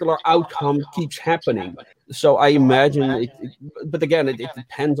 that particular outcome keeps happening. So I imagine but again, it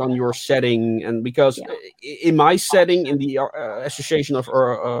depends on your setting. And because in my setting, in the Association of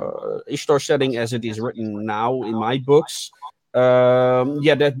Ishtar setting as it is written now in my books,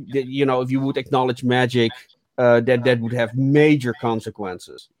 that if you would acknowledge magic, that would have major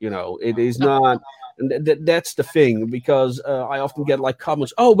consequences. It is not. And that's the thing, because I often get like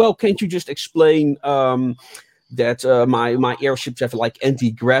comments, oh, well, can't you just explain that my airships have like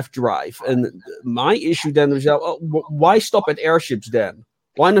anti-grav drive? And my issue then is, why stop at airships then?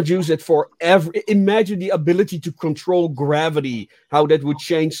 Why not use it for imagine the ability to control gravity, how that would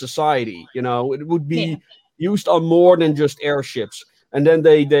change society. It would be used on more than just airships. And then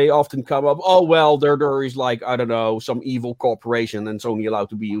they often come up, oh, well, there is like, I don't know, some evil corporation and it's only allowed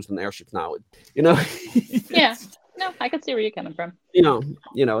to be used on airships now. Yeah. No, I can see where you're coming from.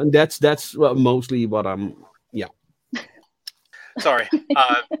 And that's mostly what I'm, Sorry.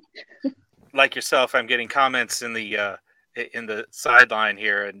 Like yourself, I'm getting comments in the sideline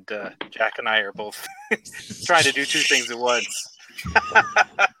here, and Jack and I are both trying to do two things at once.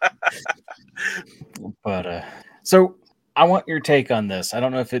 But so I want your take on this. I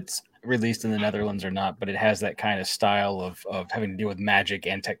don't know if it's released in the Netherlands or not, but it has that kind of style of having to deal with magic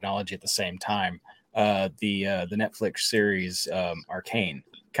and technology at the same time. The Netflix series Arcane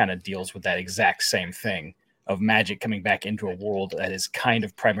kind of deals with that exact same thing of magic coming back into a world that is kind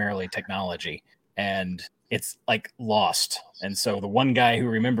of primarily technology, and it's like lost. And so the one guy who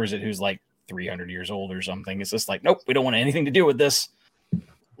remembers it, who's like 300 years old or something, is just like, nope, we don't want anything to do with this.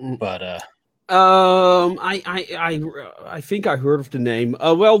 But I think I heard of the name.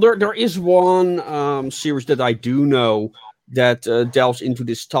 Well, there is one series that I do know that delves into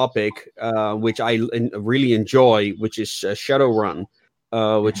this topic, which I really enjoy, which is Shadowrun,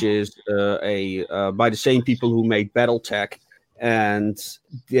 which is by the same people who made BattleTech, and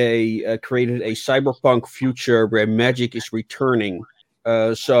they created a cyberpunk future where magic is returning.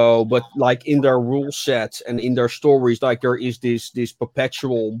 But like in their rule sets and in their stories, like there is this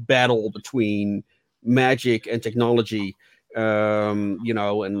perpetual battle between magic and technology, and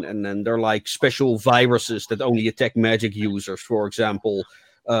then they're like special viruses that only attack magic users, for example.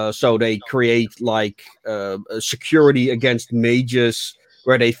 So they create like security against mages,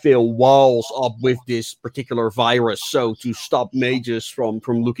 where they fill walls up with this particular virus, so to stop mages from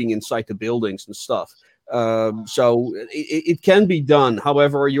looking inside the buildings and stuff. So it can be done.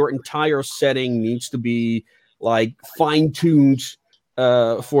 However, your entire setting needs to be like fine-tuned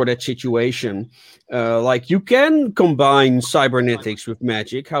for that situation. Like you can combine cybernetics with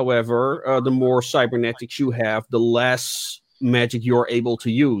magic. However, the more cybernetics you have, the less magic you're able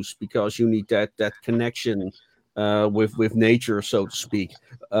to use, because you need that connection with nature, so to speak.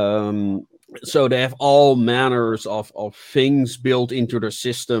 So they have all manners of things built into their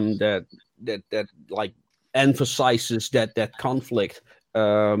system that like emphasizes that conflict. Too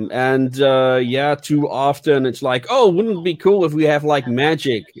often it's like, oh, wouldn't it be cool if we have like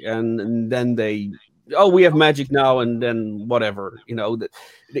magic, and then we have magic now, and then whatever, that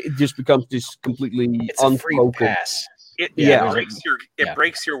it just becomes this completely unfocused. It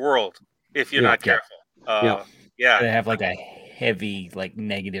breaks your world if you're not careful. They have like a heavy like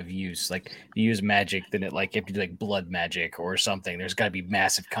negative use. Like you use magic, then it like if you do like blood magic or something, there's got to be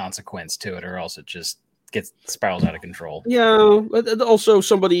massive consequence to it, or else it just spirals out of control. Yeah, but also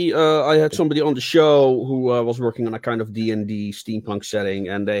I had somebody on the show who was working on a kind of D&D steampunk setting,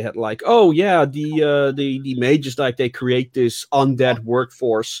 and they had like, oh yeah, the mages, like they create this undead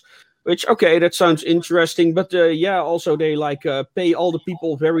workforce, which, okay, that sounds interesting, but also they like pay all the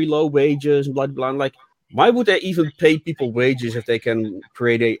people very low wages and blah blah. Like, why would they even pay people wages if they can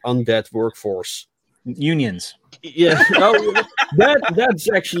create a undead workforce? Unions. Yeah, that's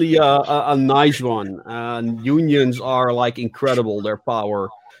actually a nice one. Unions are like incredible, their power.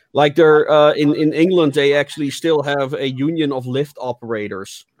 Like they're in England, they actually still have a union of lift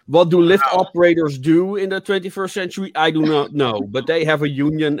operators. What do lift operators do in the 21st century? I do not know, but they have a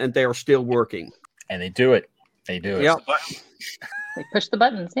union and they are still working. And they do it. Yeah. They push the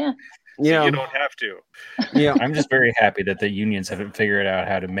buttons, yeah. So you don't have to. Yeah, I'm just very happy that the unions haven't figured out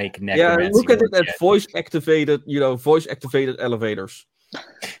how to make necromancy. Yeah, look at it as voice activated elevators.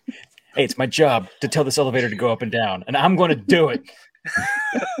 Hey, it's my job to tell this elevator to go up and down, and I'm going to do it.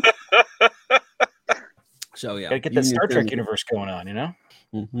 So yeah, gotta get that Star Trek universe going on,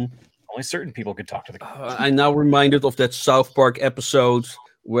 Mm-hmm. Only certain people could talk to the. I'm now reminded of that South Park episode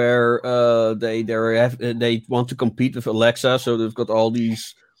where they want to compete with Alexa, so they've got all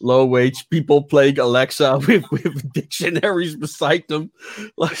these low-wage people playing Alexa with dictionaries beside them.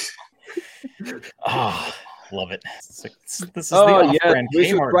 Like, love it. This is the off-brand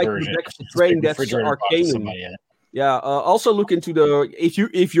Kmart version. Train, that's Arcanum. Yeah. Also look into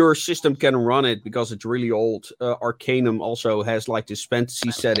if your system can run it, because it's really old. Arcanum also has like this fantasy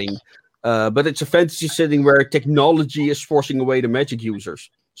setting, but it's a fantasy setting where technology is forcing away the magic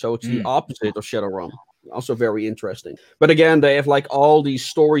users. So it's the opposite of Shadowrun. Also very interesting. But again, they have like all these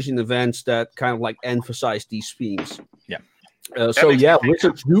stories and events that kind of like emphasize these themes. Yeah.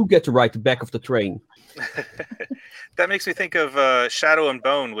 Wizards do get to ride the back of the train. That makes me think of Shadow and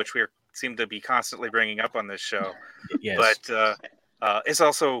Bone, which we seem to be constantly bringing up on this show. Yes. But It's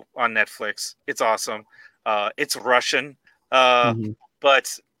also on Netflix. It's awesome. It's Russian,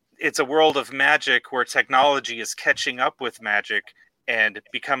 but it's a world of magic where technology is catching up with magic and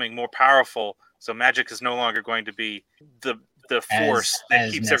becoming more powerful. So magic is no longer going to be the force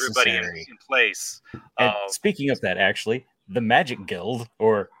that keeps everybody in place. And speaking of that, actually, the Magic Guild,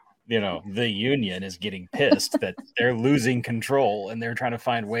 or the Union, is getting pissed that they're losing control, and they're trying to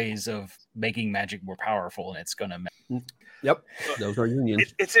find ways of making magic more powerful, and it's going to. Yep, those are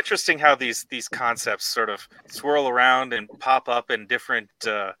unions. It's interesting how these concepts sort of swirl around and pop up in different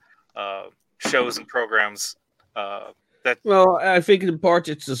shows and programs. Well, I think in part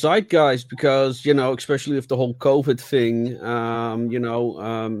it's the zeitgeist because, especially with the whole COVID thing,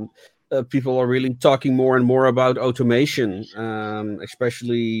 people are really talking more and more about automation,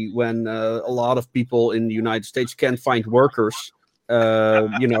 especially when a lot of people in the United States can't find workers.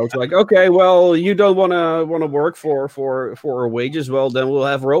 It's like, okay, well, you don't want to work for our wages. Well, then we'll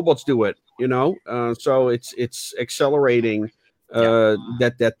have robots do it. So it's accelerating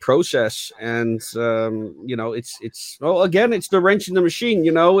that process, and it's again, it's the wrench in the machine.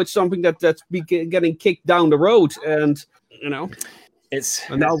 It's something that's getting kicked down the road, and it's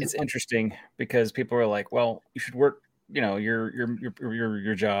interesting because people are like, well, you should work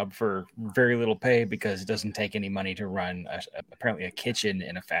your job for very little pay because it doesn't take any money to run apparently a kitchen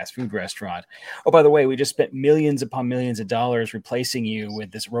in a fast food restaurant. Oh, by the way, we just spent millions upon millions of dollars replacing you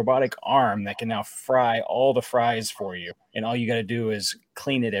with this robotic arm that can now fry all the fries for you, and all you got to do is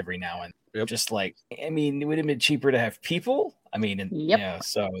clean it every now and then. Yep. Just like, it would have been cheaper to have people.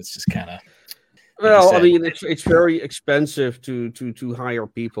 So it's just kind of. Well, it's very expensive to hire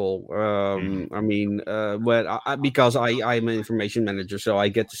people. Because I'm an information manager, so I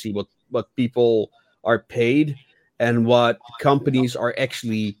get to see what people are paid and what companies are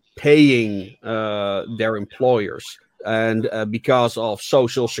actually paying their employers. And because of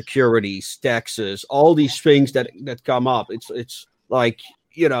social security, taxes, all these things that come up, it's like,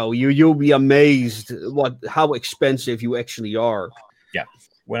 you'll be amazed how expensive you actually are. Yeah.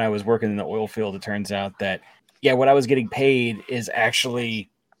 When I was working in the oil field, it turns out that, what I was getting paid is actually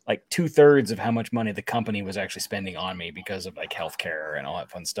like 2/3 of how much money the company was actually spending on me because of like healthcare and all that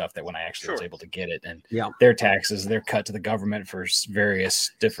fun stuff, that when I actually was able to get it, and their taxes, they're cut to the government for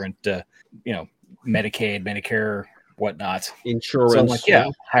various different, Medicaid, Medicare, whatnot. Insurance. So I'm like,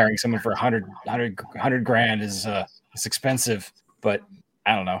 hiring someone for $100 grand is expensive, but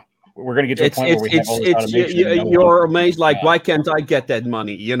I don't know. We're going to get to a point where we have all this automation. You're amazed, like, why can't I get that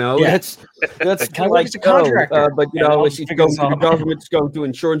money? That's kind of like a contractor. But it's going to the government, it's going to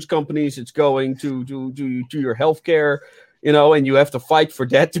insurance companies, it's going to your healthcare, and you have to fight for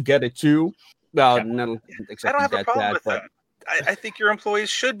that to get it too. Well, not exactly. I don't have a problem with that. I think your employees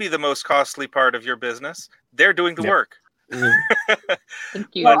should be the most costly part of your business. They're doing the work. Thank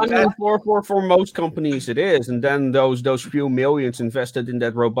you. Well, for most companies it is, and then those few millions invested in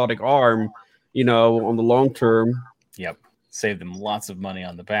that robotic arm, on the long term, save them lots of money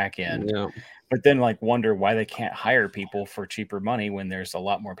on the back end. but then like wonder why they can't hire people for cheaper money when there's a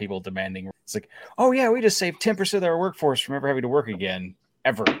lot more people demanding. It's like, oh yeah, we just saved 10% of our workforce from ever having to work again,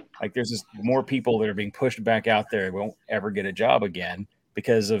 ever. Like there's just more people that are being pushed back out there who won't ever get a job again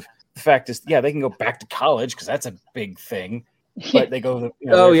because of the fact is, yeah, they can go back to college because that's a big thing. But they go, you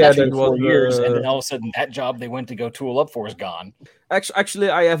know, 4 years, and then all of a sudden that job they went to go tool up for is gone. Actually,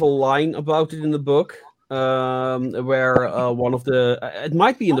 I have a line about it in the book where one of the, it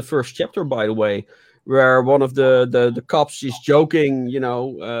might be in the first chapter, by the way, where one of the cops is joking, you know,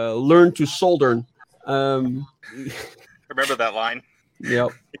 learn to solder. Remember that line?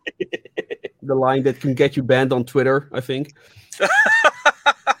 Yep. The line that can get you banned on Twitter, I think.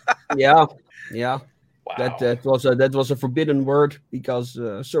 Yeah. Wow. That was a forbidden word because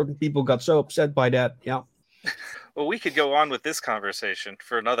certain people got so upset by that. Yeah. Well, we could go on with this conversation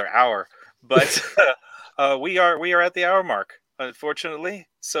for another hour, but we are at the hour mark, unfortunately.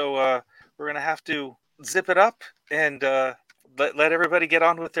 So we're gonna have to zip it up and let everybody get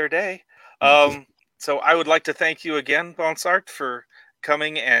on with their day. So I would like to thank you again, Bonsart, for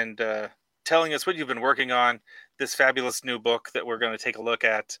coming and telling us what you've been working on. This fabulous new book that we're going to take a look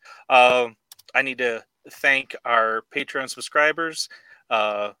at. I need to thank our Patreon subscribers,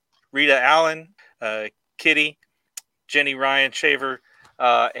 Rita Allen, Kitty, Jenny Ryan Shaver,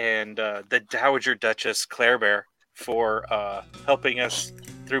 and the Dowager Duchess Claire Bear for helping us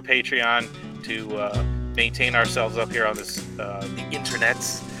through Patreon to maintain ourselves up here on this the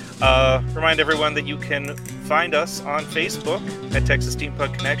internets. Remind everyone that you can find us on Facebook at Texas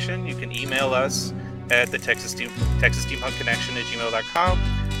Steampunk Connection. You can email us at the Texas Steampunk Connection at gmail.com.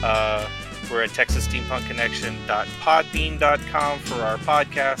 We're at TexasSteampunkConnection.podbean.com for our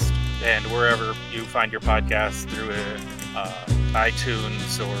podcast, and wherever you find your podcast through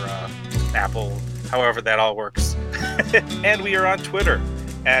iTunes or Apple, however that all works. And we are on Twitter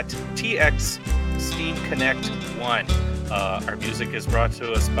at TXSteamConnect1. Our music is brought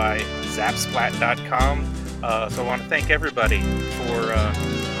to us by Zapsplat.com. So I want to thank everybody for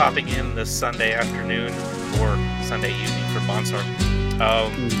popping in this Sunday afternoon or Sunday evening for Bonsor.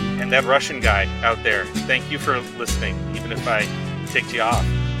 And that Russian guy out there, thank you for listening, even if I ticked you off.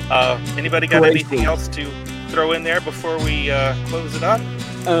 Anybody got anything else to throw in there before we close it up?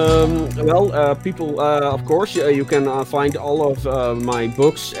 People, of course, you can find all of my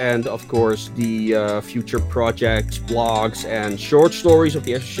books and, of course, the future projects, blogs, and short stories of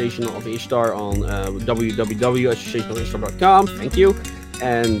the Association of Ishtar on www.associationofishtar.com. Thank you.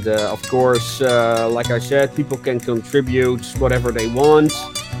 And, of course, like I said, people can contribute whatever they want.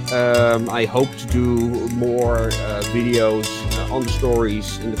 I hope to do more videos on the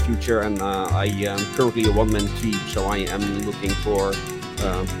stories in the future, and I am currently a one-man team, so I am looking for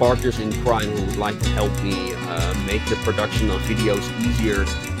partners in crime who would like to help me make the production of videos easier.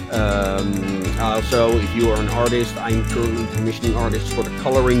 Also, if you are an artist, I'm currently commissioning artists for the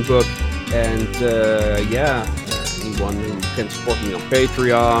coloring book, and anyone who can support me on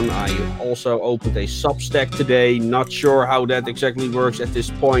Patreon. I also opened a Substack today. Not sure how that exactly works at this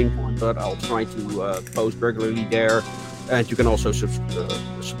point, but I'll try to post regularly there. And you can also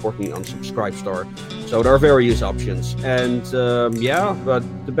support me on Subscribestar. So there are various options. And but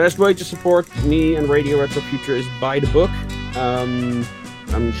the best way to support me and Radio Retro Future is buy the book.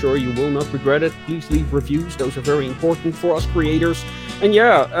 I'm sure you will not regret it. Please leave reviews. Those are very important for us creators. And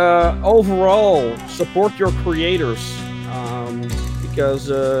overall, support your creators. Because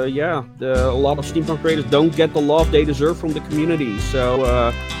a lot of steampunk creators don't get the love they deserve from the community. So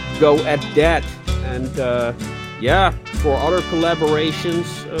go at that. And for other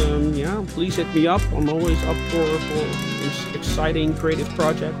collaborations, please hit me up. I'm always up for exciting creative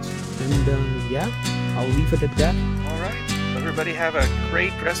projects. And I'll leave it at that. All right. Everybody have a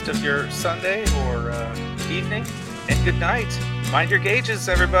great rest of your Sunday or evening. And good night. Mind your gauges,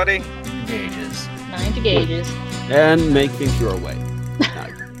 everybody. Gauges. Mind your gauges. And make things your way.